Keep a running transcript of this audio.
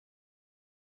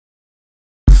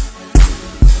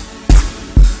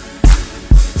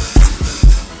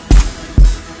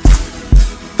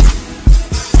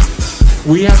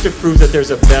We have to prove that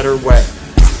there's a better way.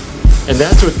 And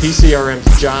that's what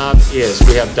PCRM's job is.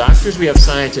 We have doctors, we have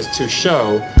scientists to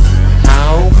show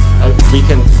how we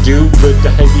can do good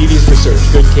diabetes research,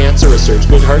 good cancer research,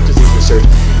 good heart disease research.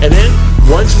 And then,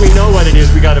 once we know what it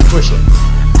is, we got to push it.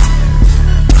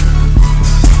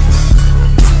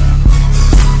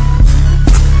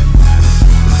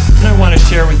 And I want to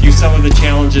share with you some of the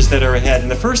challenges that are ahead.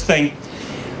 And the first thing,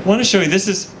 I want to show you, this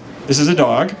is a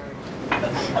dog.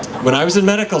 When I was in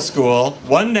medical school,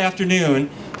 one afternoon,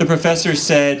 the professor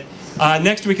said,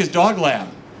 next week is dog lab.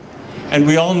 And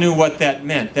we all knew what that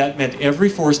meant. That meant every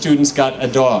 4 students got a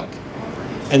dog.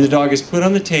 And the dog is put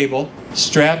on the table,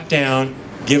 strapped down,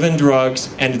 given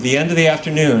drugs, and at the end of the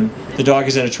afternoon, the dog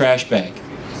is in a trash bag.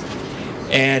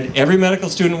 And every medical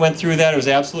student went through that. It was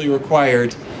absolutely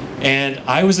required. And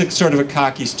I was sort of a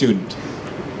cocky student.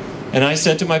 And I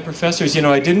said to my professors, you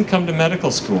know, I didn't come to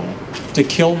medical school to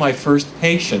kill my first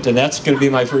patient, and that's going to be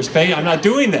my first patient. I'm not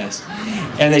doing this.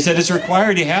 And they said, it's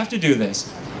required, you have to do this.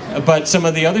 But some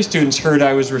of the other students heard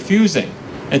I was refusing,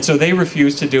 and so they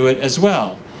refused to do it as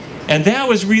well. And that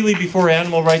was really before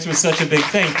animal rights was such a big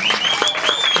thing.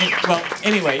 Well,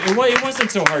 anyway, it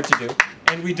wasn't so hard to do.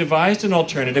 And we devised an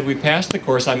alternative. We passed the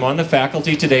course. I'm on the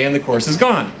faculty today, and the course is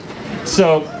gone.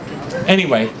 So,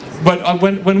 anyway. But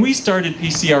when we started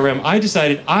PCRM, I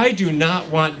decided I do not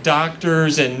want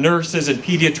doctors and nurses and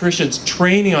pediatricians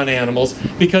training on animals,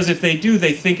 because if they do,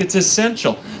 they think it's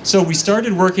essential. So we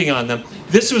started working on them.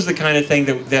 This was the kind of thing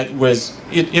that was,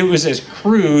 it was as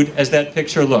crude as that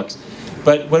picture looks.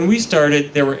 But when we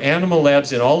started, there were animal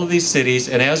labs in all of these cities,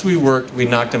 and as we worked, we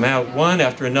knocked them out one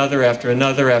after another, after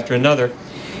another, after another.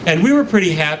 And we were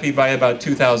pretty happy by about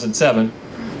 2007.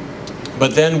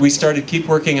 But then we started keep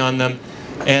working on them.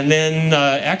 And then,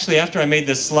 actually, after I made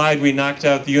this slide, we knocked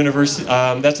out the university,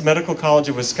 that's the Medical College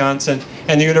of Wisconsin,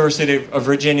 and the University of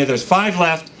Virginia. There's 5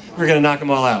 left. We're going to knock them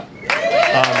all out.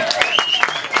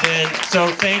 And so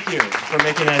thank you for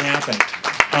making that happen.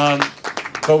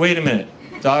 But wait a minute.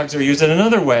 Dogs are used in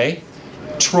another way.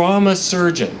 Trauma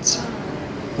surgeons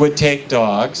would take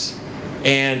dogs,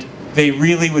 and they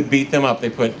really would beat them up.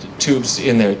 They put tubes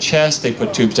in their chest, they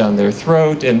put tubes down their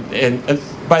throat, and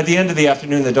by the end of the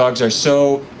afternoon, the dogs are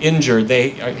so injured they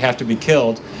have to be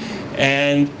killed.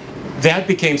 And that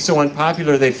became so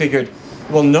unpopular, they figured,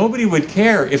 well, nobody would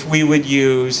care if we would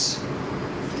use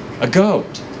a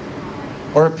goat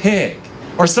or a pig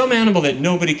or some animal that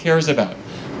nobody cares about.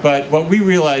 But what we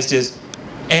realized is,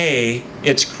 A,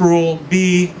 it's cruel,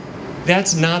 B,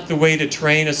 that's not the way to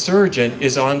train a surgeon,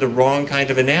 is on the wrong kind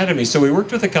of anatomy. So we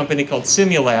worked with a company called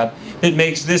Simulab that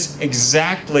makes this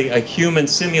exactly a human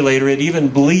simulator. It even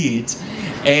bleeds.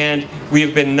 And we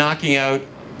have been knocking out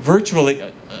virtually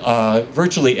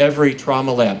every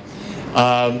trauma lab.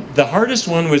 The hardest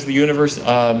one was the university,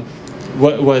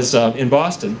 was in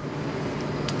Boston.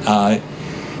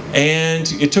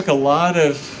 And it took a lot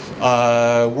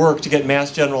of work to get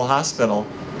Mass General Hospital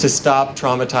to stop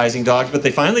traumatizing dogs, but they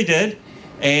finally did,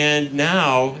 and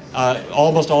now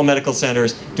almost all medical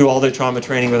centers do all their trauma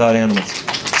training without animals.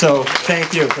 So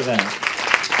thank you for that.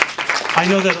 I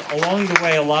know that along the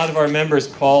way a lot of our members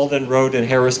called and wrote and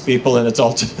harassed people, and it's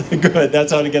all good.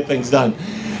 That's how to get things done.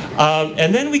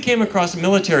 And then we came across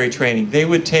military training. They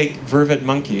would take vervet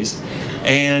monkeys,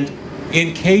 and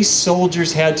in case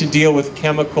soldiers had to deal with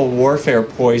chemical warfare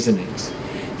poisonings,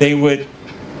 they would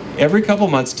every couple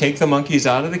months take the monkeys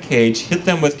out of the cage, hit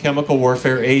them with chemical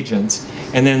warfare agents,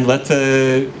 and then let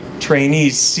the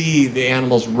trainees see the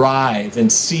animals writhe and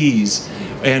seize.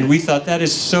 And we thought that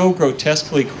is so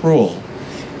grotesquely cruel,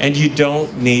 and you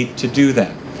don't need to do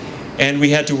that. And we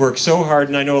had to work so hard,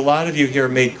 and I know a lot of you here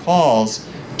made calls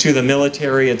to the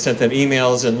military and sent them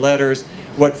emails and letters.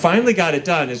 What finally got it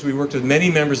done is we worked with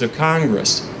many members of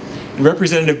Congress, and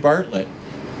Representative Bartlett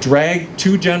dragged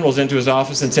 2 generals into his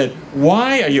office and said,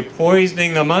 why are you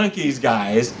poisoning the monkeys,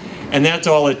 guys? And that's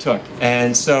all it took.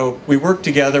 And so we worked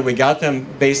together, we got them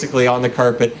basically on the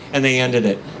carpet, and they ended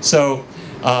it. So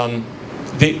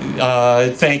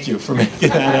thank you for making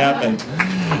that happen.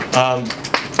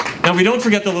 Now we don't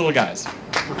forget the little guys.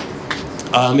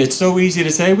 It's so easy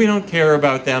to say we don't care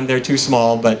about them, they're too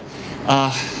small, but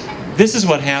this is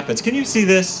what happens. Can you see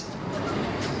this?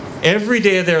 Every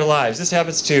day of their lives, this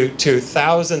happens to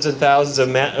thousands and thousands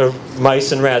of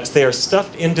mice and rats. They are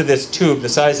stuffed into this tube the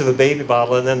size of a baby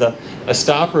bottle, and then a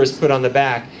stopper is put on the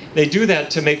back. They do that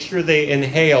to make sure they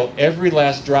inhale every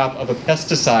last drop of a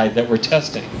pesticide that we're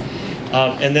testing.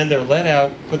 And then they're let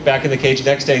out, put back in the cage.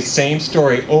 Next day, same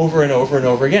story over and over and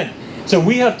over again. So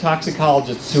we have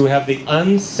toxicologists who have the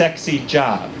unsexy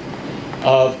job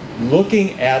of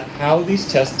looking at how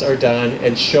these tests are done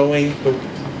and showing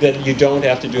that you don't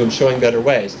have to do them, showing better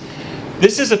ways.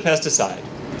 This is a pesticide.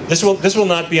 This will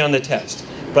not be on the test,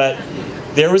 but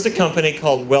there was a company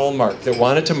called Wellmark that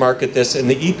wanted to market this, and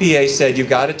the EPA said, you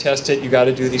got to test it, you got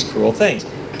to do these cruel things.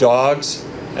 Dogs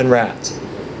and rats.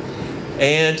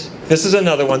 And this is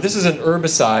another one. This is an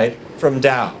herbicide from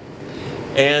Dow.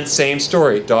 And same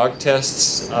story, dog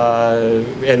tests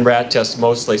and rat tests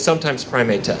mostly, sometimes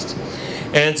primate tests.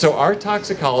 And so our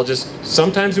toxicologists,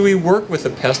 sometimes we work with the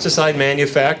pesticide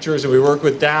manufacturers, and we work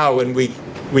with Dow, and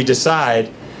we decide,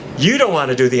 you don't want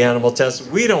to do the animal tests,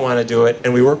 we don't want to do it,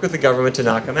 and we work with the government to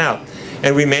knock them out.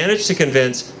 And we managed to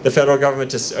convince the federal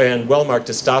government and Wellmark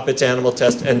to stop its animal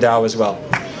test, and Dow as well.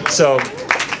 So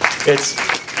it's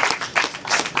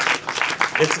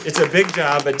a big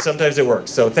job, but sometimes it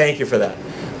works. So thank you for that.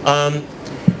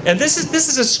 And this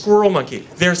is a squirrel monkey.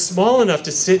 They're small enough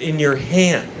to sit in your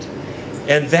hand.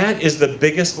 And that is the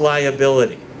biggest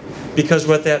liability. Because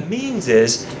what that means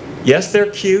is, yes,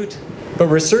 they're cute, but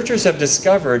researchers have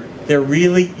discovered they're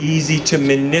really easy to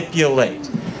manipulate.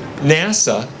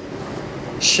 NASA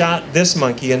shot this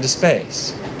monkey into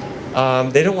space.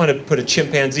 They don't want to put a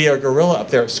chimpanzee or gorilla up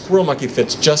there. A squirrel monkey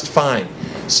fits just fine.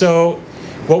 So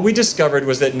what we discovered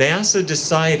was that NASA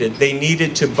decided they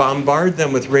needed to bombard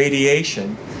them with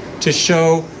radiation to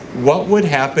show what would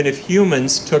happen if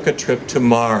humans took a trip to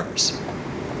Mars.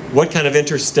 What kind of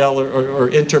interstellar or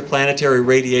interplanetary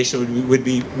radiation would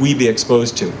we be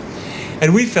exposed to?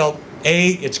 And we felt, A,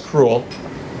 it's cruel,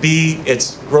 B,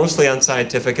 it's grossly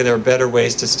unscientific, and there are better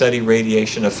ways to study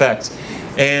radiation effects.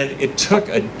 And it took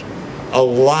a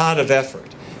lot of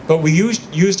effort. But we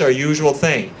used our usual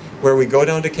thing, where we go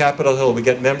down to Capitol Hill, we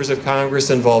get members of Congress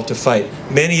involved to fight.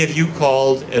 Many of you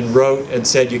called and wrote and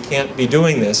said you can't be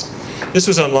doing this. This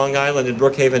was on Long Island in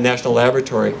Brookhaven National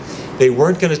Laboratory. They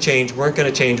weren't going to change,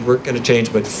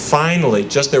 but finally,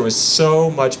 just there was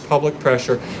so much public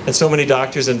pressure and so many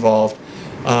doctors involved.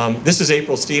 This is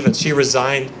April Stevens. She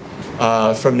resigned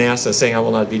from NASA saying, I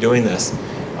will not be doing this.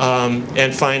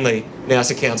 And finally,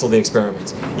 NASA canceled the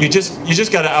experiments. You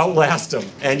just got to outlast them,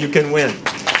 and you can win.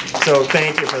 So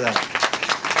thank you for that.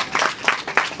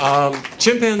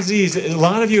 Chimpanzees, a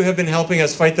lot of you have been helping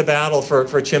us fight the battle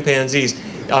for chimpanzees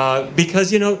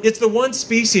because, you know, it's the one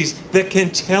species that can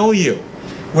tell you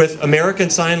with American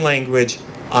Sign Language,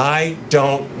 I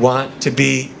don't want to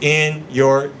be in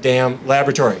your damn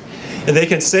laboratory. And they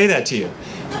can say that to you.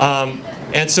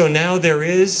 And so now there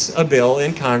is a bill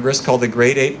in Congress called the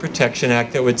Great Ape Protection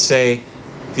Act that would say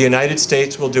the United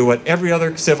States will do what every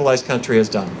other civilized country has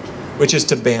done, which is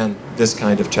to ban this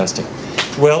kind of testing.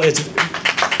 Well,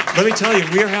 let me tell you,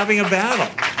 we are having a battle.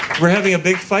 We're having a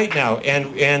big fight now,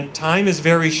 and time is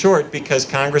very short because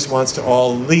Congress wants to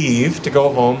all leave to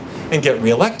go home and get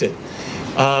reelected.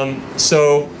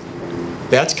 So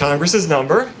that's Congress's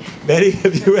number. Many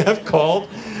of you have called.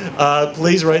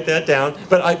 Please write that down.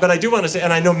 But I do want to say,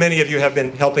 and I know many of you have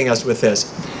been helping us with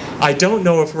this, I don't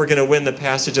know if we're going to win the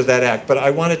passage of that act, but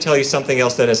I want to tell you something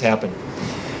else that has happened.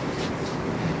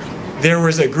 There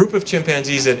was a group of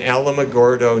chimpanzees in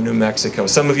Alamogordo, New Mexico.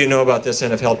 Some of you know about this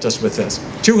and have helped us with this.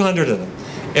 200 of them.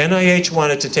 NIH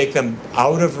wanted to take them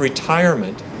out of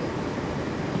retirement,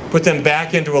 put them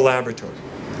back into a laboratory.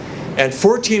 And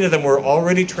 14 of them were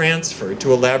already transferred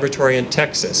to a laboratory in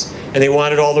Texas, and they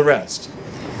wanted all the rest.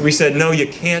 We said, no, you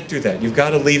can't do that. You've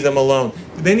got to leave them alone.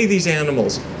 Many of these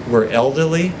animals were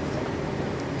elderly,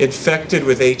 infected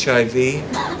with HIV,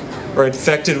 or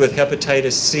infected with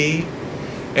hepatitis C.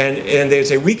 And they'd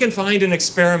say, we can find an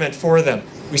experiment for them.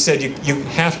 We said, you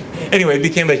have... Anyway, it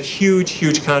became a huge,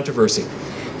 huge controversy.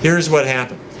 Here's what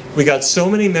happened. We got so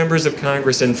many members of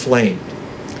Congress inflamed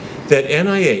that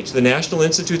NIH, the National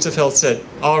Institutes of Health, said,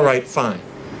 all right, fine.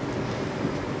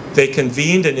 They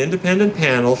convened an independent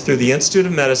panel through the Institute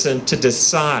of Medicine to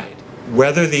decide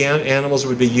whether the animals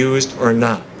would be used or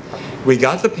not. We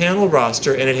got the panel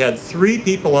roster, and it had 3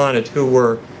 people on it who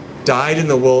were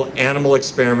dyed-in-the-wool animal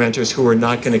experimenters who were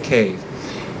not going to cave.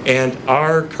 And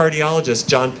our cardiologist,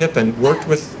 John Pippin, worked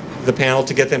with the panel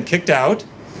to get them kicked out.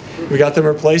 We got them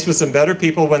replaced with some better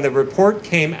people. When the report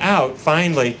came out,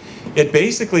 finally, it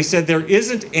basically said there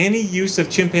isn't any use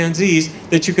of chimpanzees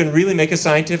that you can really make a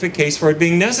scientific case for it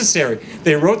being necessary.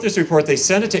 They wrote this report, they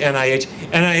sent it to NIH.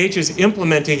 NIH is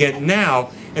implementing it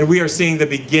now, and we are seeing the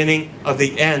beginning of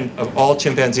the end of all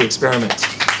chimpanzee experiments.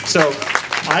 So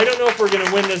I don't know if we're going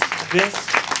to win this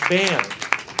ban,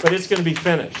 but it's going to be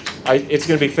finished. It's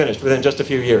going to be finished within just a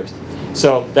few years.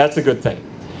 So that's a good thing.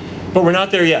 But we're not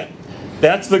there yet.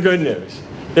 That's the good news.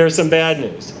 There's some bad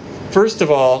news. First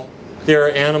of all, there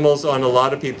are animals on a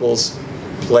lot of people's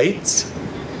plates.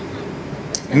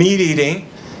 Meat eating.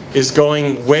 is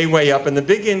going way, way up. And the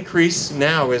big increase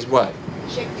now is what?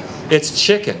 Chicken. It's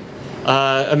chicken.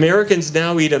 Americans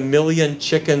now eat 1 million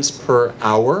chickens per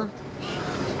hour.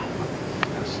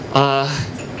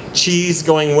 Cheese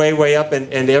going way, way up.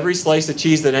 And every slice of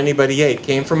cheese that anybody ate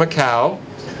came from a cow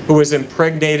who was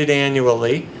impregnated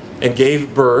annually and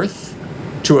gave birth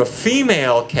to a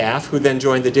female calf who then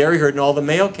joined the dairy herd, and all the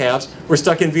male calves were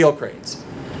stuck in veal crates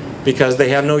because they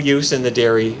have no use in the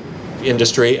dairy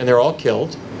industry, and they're all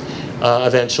killed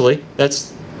eventually.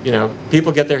 That's, you know,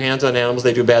 people get their hands on animals,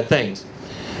 they do bad things.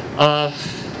 And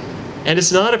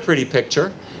it's not a pretty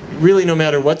picture, really, no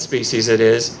matter what species it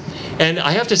is. And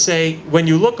I have to say, when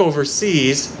you look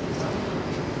overseas,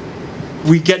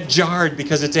 we get jarred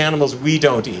because it's animals we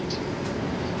don't eat.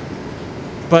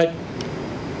 But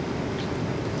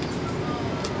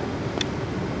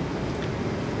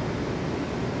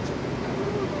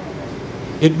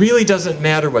it really doesn't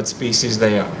matter what species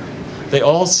they are. They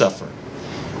all suffer.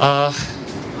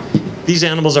 These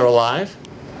animals are alive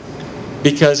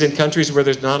because in countries where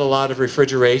there's not a lot of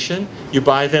refrigeration, you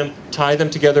buy them, tie them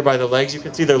together by the legs. You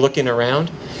can see they're looking around,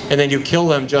 and then you kill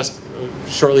them just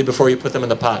shortly before you put them in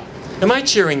the pot. Am I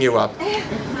cheering you up?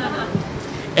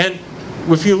 And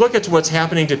if you look at what's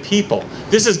happening to people,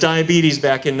 this is diabetes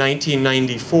back in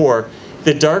 1994.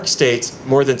 The dark states,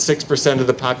 more than 6% of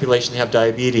the population have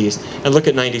diabetes. And look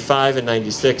at 95 and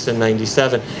 96 and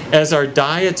 97. As our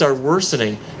diets are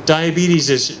worsening,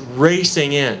 diabetes is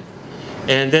racing in.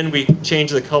 And then we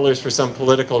changed the colors for some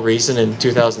political reason in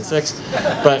 2006.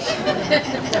 But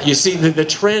you see, the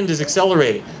trend is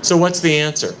accelerating. So what's the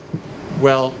answer?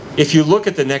 Well, if you look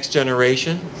at the next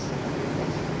generation,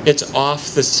 it's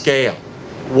off the scale.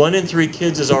 1 in 3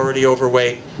 kids is already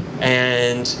overweight,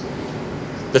 and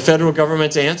the federal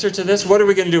government's answer to this, what are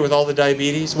we going to do with all the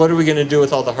diabetes? What are we going to do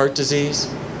with all the heart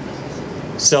disease?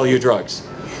 Sell you drugs.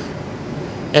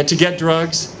 And to get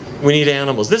drugs, we need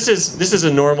animals. This is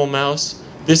a normal mouse.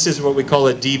 This is what we call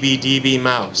a DB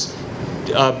mouse,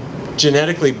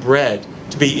 genetically bred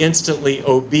to be instantly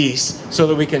obese so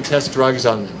that we can test drugs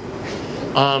on them.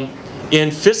 In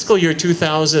fiscal year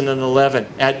 2011,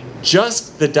 at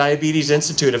just the Diabetes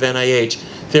Institute of NIH,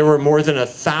 there were more than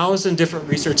 1,000 different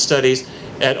research studies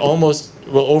at almost,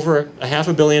 well, over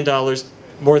 $500 million,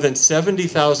 more than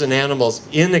 70,000 animals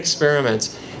in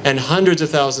experiments, and hundreds of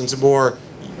thousands more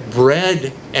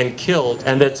bred and killed,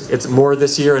 and it's more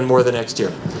this year and more the next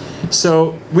year.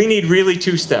 So we need really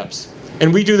 2 steps.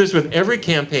 And we do this with every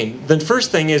campaign. The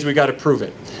first thing is we got to prove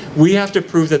it. We have to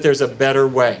prove that there's a better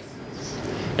way.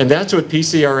 And that's what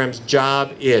PCRM's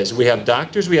job is. We have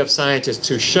doctors, we have scientists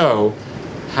to show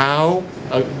how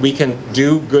we can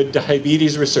do good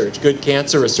diabetes research, good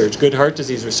cancer research, good heart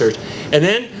disease research. And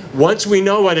then once we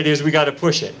know what it is, we got to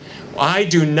push it. I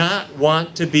do not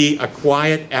want to be a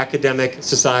quiet academic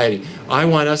society. I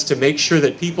want us to make sure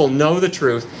that people know the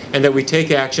truth and that we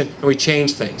take action and we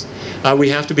change things. We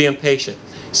have to be impatient.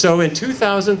 So in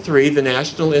 2003, the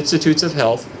National Institutes of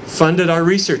Health funded our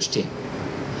research team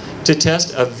to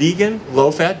test a vegan,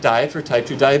 low-fat diet for type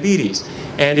 2 diabetes.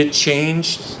 And it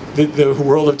changed the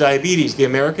world of diabetes. The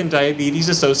American Diabetes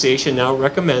Association now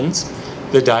recommends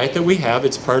the diet that we have.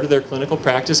 It's part of their clinical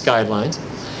practice guidelines.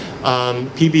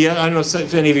 PBS, I don't know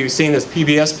if any of you have seen this,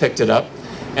 PBS picked it up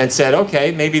and said,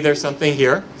 okay, maybe there's something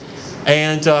here.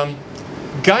 And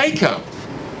Geico,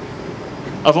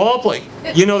 of all places,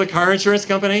 you know the car insurance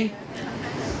company?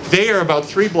 They are about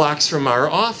 3 blocks from our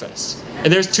office.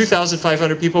 And there's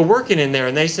 2,500 people working in there,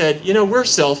 and they said, you know, we're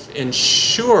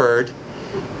self-insured.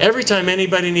 Every time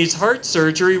anybody needs heart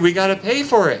surgery, we got to pay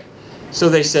for it. So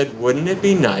they said, wouldn't it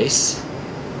be nice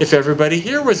if everybody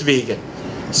here was vegan?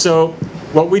 So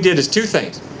what we did is 2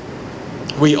 things.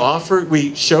 We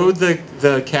showed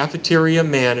the cafeteria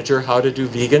manager how to do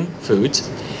vegan foods,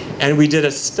 and we did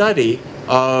a study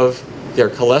of their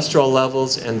cholesterol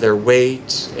levels and their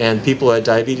weight and people who had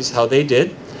diabetes, how they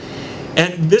did.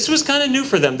 And this was kind of new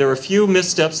for them. There were a few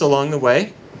missteps along the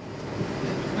way.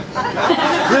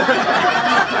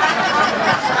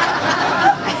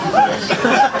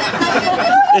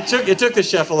 It took the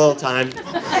chef a little time,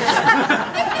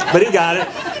 but he got it.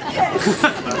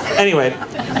 Anyway,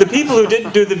 the people who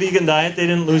didn't do the vegan diet, they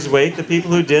didn't lose weight. The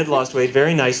people who did lost weight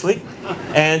very nicely.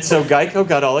 And so Geico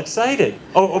got all excited.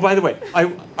 Oh, by the way,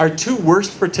 our 2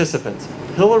 worst participants,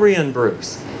 Hillary and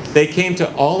Bruce, they came to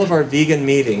all of our vegan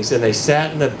meetings and they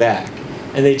sat in the back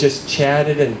and they just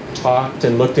chatted and talked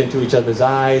and looked into each other's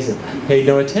eyes and paid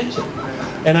no attention.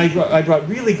 And I brought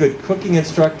really good cooking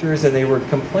instructors, and they were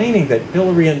complaining that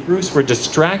Hillary and Bruce were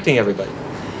distracting everybody.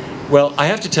 Well, I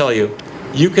have to tell you,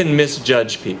 you can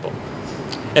misjudge people.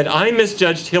 And I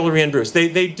misjudged Hillary and Bruce.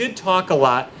 They did talk a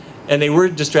lot, and they were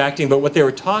distracting, but what they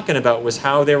were talking about was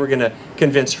how they were going to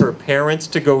convince her parents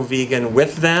to go vegan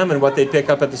with them and what they'd pick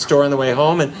up at the store on the way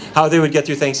home and how they would get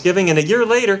through Thanksgiving. And a year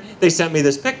later, they sent me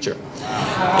this picture.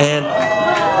 And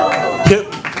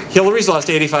Hillary's lost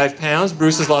 85 pounds,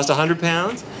 Bruce has lost 100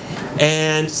 pounds.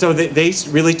 And so they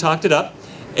really talked it up.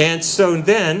 And so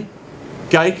then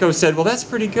Geico said, well, that's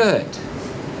pretty good.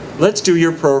 Let's do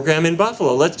your program in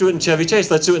Buffalo. Let's do it in Chevy Chase.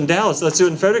 Let's do it in Dallas. Let's do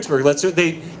it in Fredericksburg. Let's do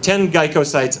it. 10 Geico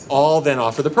sites all then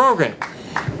offer the program.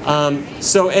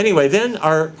 So anyway, then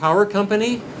our power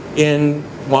company in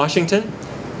Washington,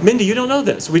 Mindy, you don't know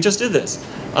this. We just did this.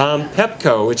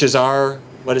 Pepco, which is our,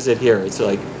 what is it here? It's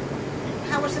like...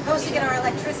 how we're supposed to get our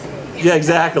electricity. Yeah,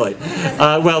 exactly.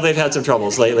 Well, they've had some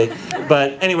troubles lately.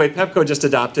 But anyway, Pepco just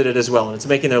adopted it as well, and it's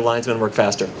making their linesmen work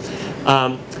faster.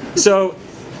 So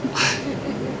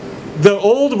the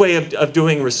old way of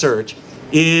doing research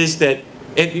is that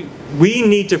we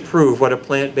need to prove what a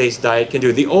plant-based diet can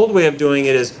do. The old way of doing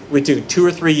it is we do 2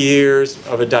 or 3 years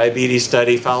of a diabetes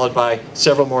study followed by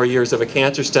several more years of a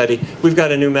cancer study. We've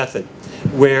got a new method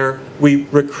where we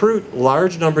recruit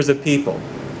large numbers of people.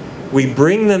 We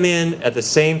bring them in at the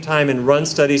same time and run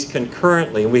studies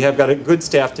concurrently. We have got a good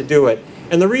staff to do it.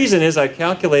 And the reason is I've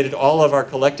calculated all of our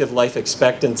collective life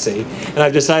expectancy, and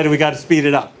I've decided we got to speed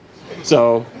it up.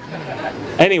 So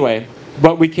anyway,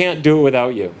 but we can't do it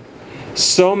without you.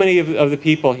 So many of the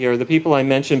people here, the people I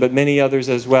mentioned, but many others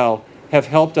as well, have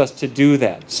helped us to do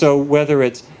that. So whether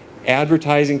it's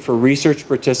advertising for research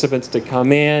participants to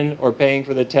come in, or paying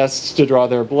for the tests to draw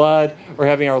their blood, or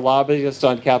having our lobbyists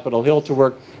on Capitol Hill to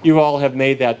work, you all have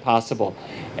made that possible.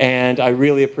 And I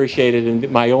really appreciate it,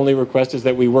 and my only request is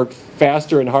that we work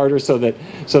faster and harder so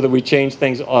that we change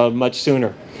things much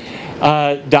sooner.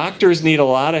 Doctors need a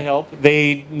lot of help.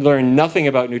 They learn nothing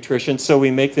about nutrition, so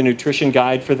we make the nutrition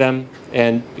guide for them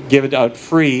and give it out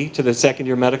free to the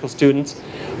second-year medical students.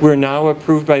 We're now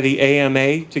approved by the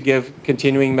AMA to give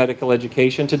continuing medical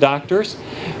education to doctors,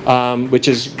 which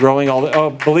is growing all the,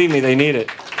 oh, believe me, they need it.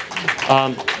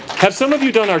 Have some of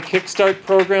you done our Kickstart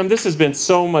program? This has been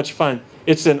so much fun.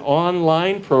 It's an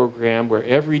online program where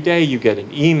every day you get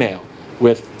an email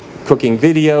with cooking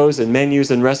videos and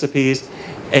menus and recipes.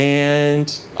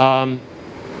 And oh,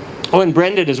 and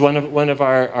Brendan is one of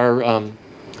our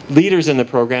leaders in the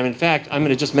program. In fact, I'm going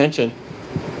to just mention,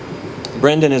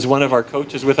 Brendan is one of our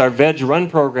coaches with our Veg Run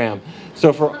program.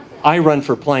 So I run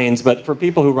for planes, but for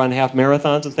people who run half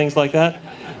marathons and things like that,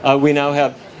 we now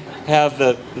have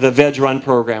the Veg Run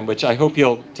program, which I hope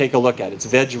you'll take a look at. It's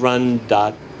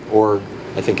vegrun.org,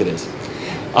 I think it is.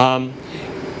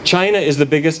 China is the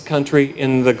biggest country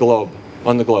in the globe,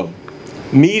 on the globe.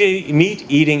 Meat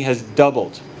eating has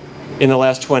doubled in the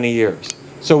last 20 years.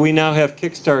 So we now have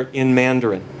Kickstart in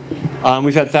Mandarin.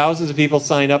 We've had thousands of people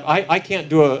sign up. I can't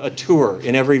do a tour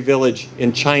in every village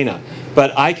in China,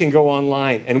 but I can go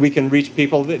online and we can reach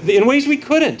people in ways we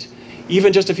couldn't,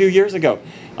 even just a few years ago.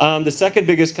 The second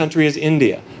biggest country is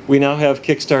India. We now have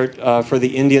Kickstart for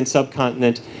the Indian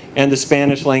subcontinent, and the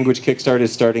Spanish language Kickstart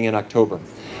is starting in October.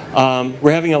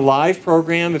 We're having a live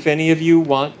program if any of you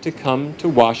want to come to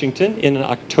Washington in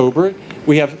October.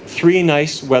 We have 3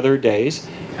 nice weather days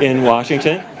in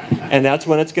Washington, and that's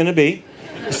when it's going to be.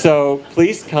 So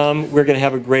please come. We're going to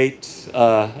have a great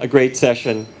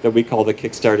session that we call the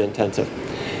Kickstart Intensive.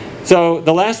 So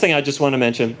the last thing I just want to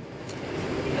mention,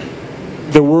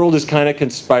 the world is kind of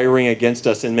conspiring against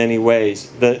us in many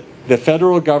ways. The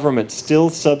federal government still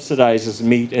subsidizes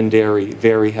meat and dairy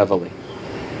very heavily.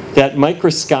 That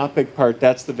microscopic part,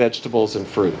 that's the vegetables and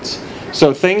fruits.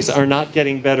 So things are not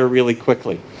getting better really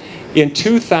quickly. In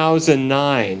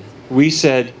 2009, we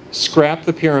said, scrap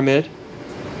the pyramid.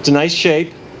 It's a nice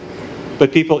shape,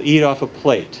 but people eat off a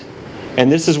plate. And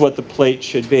this is what the plate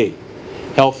should be.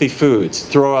 Healthy foods,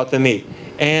 throw out the meat.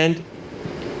 And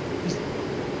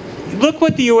look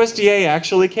what the USDA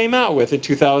actually came out with in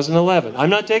 2011. I'm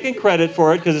not taking credit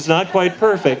for it because it's not quite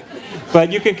perfect,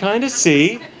 but you can kind of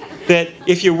see that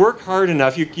if you work hard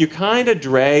enough, you kind of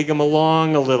drag them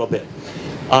along a little bit.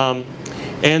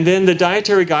 And then the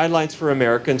Dietary Guidelines for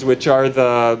Americans, which are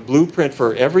the blueprint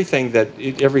for everything, that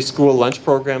every school lunch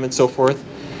program and so forth.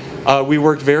 We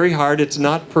worked very hard. It's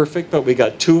not perfect, but we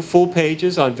got 2 full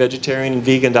pages on vegetarian and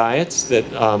vegan diets.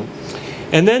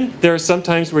 And then there are some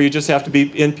times where you just have to be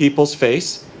in people's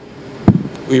face.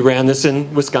 We ran this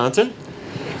in Wisconsin.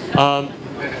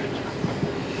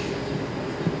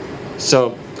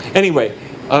 So anyway,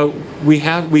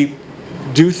 we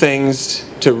do things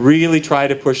to really try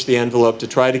to push the envelope, to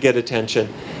try to get attention.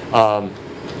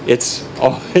 It's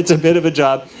a bit of a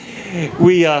job.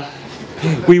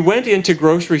 We went into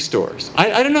grocery stores.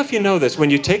 I don't know if you know this. When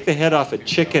you take the head off a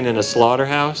chicken in a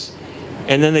slaughterhouse,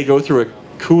 and then they go through a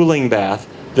cooling bath,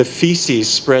 the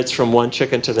feces spreads from one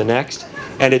chicken to the next,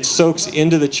 and it soaks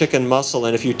into the chicken muscle,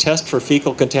 and if you test for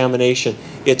fecal contamination,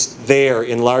 it's there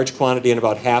in large quantity in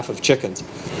about half of chickens.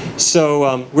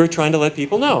 So we're trying to let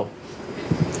people know.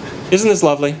 Isn't this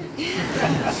lovely?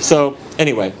 So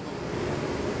anyway,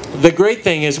 the great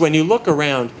thing is when you look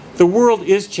around, the world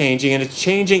is changing, and it's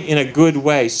changing in a good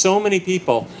way. So many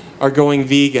people are going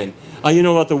vegan. You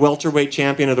know what, the welterweight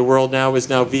champion of the world now is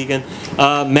now vegan.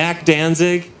 Mac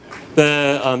Danzig,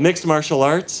 the mixed martial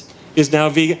arts, is now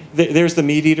vegan. There's the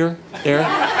meat eater there.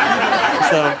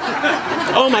 So,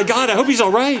 oh my God, I hope he's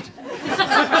all right.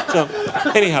 So,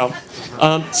 anyhow,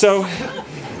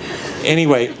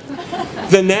 anyway,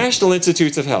 the National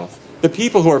Institutes of Health, the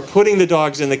people who are putting the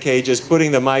dogs in the cages,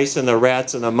 putting the mice and the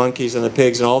rats and the monkeys and the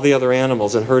pigs and all the other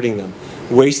animals and hurting them,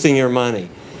 wasting your money,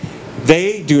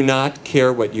 they do not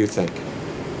care what you think.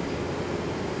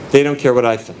 They don't care what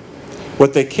I think.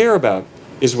 What they care about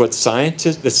is what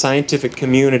the scientific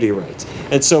community writes.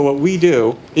 And so what we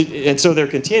do, and so they're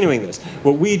continuing this,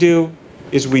 what we do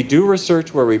is we do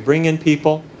research where we bring in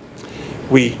people,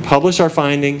 we publish our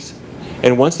findings,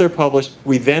 and once they're published,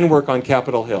 we then work on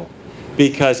Capitol Hill.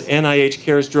 Because NIH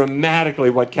cares dramatically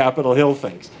what Capitol Hill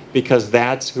thinks, because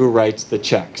that's who writes the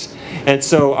checks. And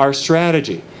so our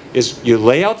strategy is you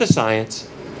lay out the science,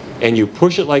 and you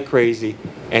push it like crazy,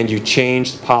 and you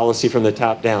change policy from the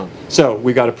top down. So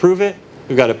we've got to prove it,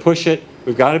 we've got to push it,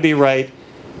 we've got to be right,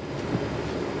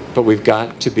 but we've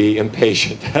got to be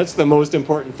impatient. That's the most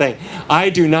important thing. I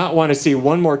do not want to see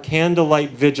one more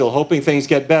candlelight vigil hoping things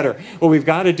get better. What we've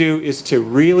got to do is to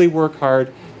really work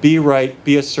hard, be right,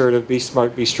 be assertive, be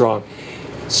smart, be strong.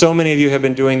 So many of you have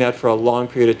been doing that for a long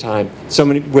period of time. So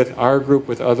many, with our group,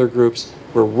 with other groups,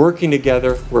 we're working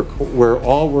together, we're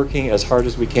all working as hard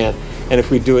as we can, and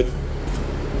if we do it,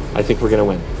 I think we're going to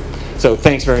win. So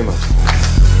thanks very much.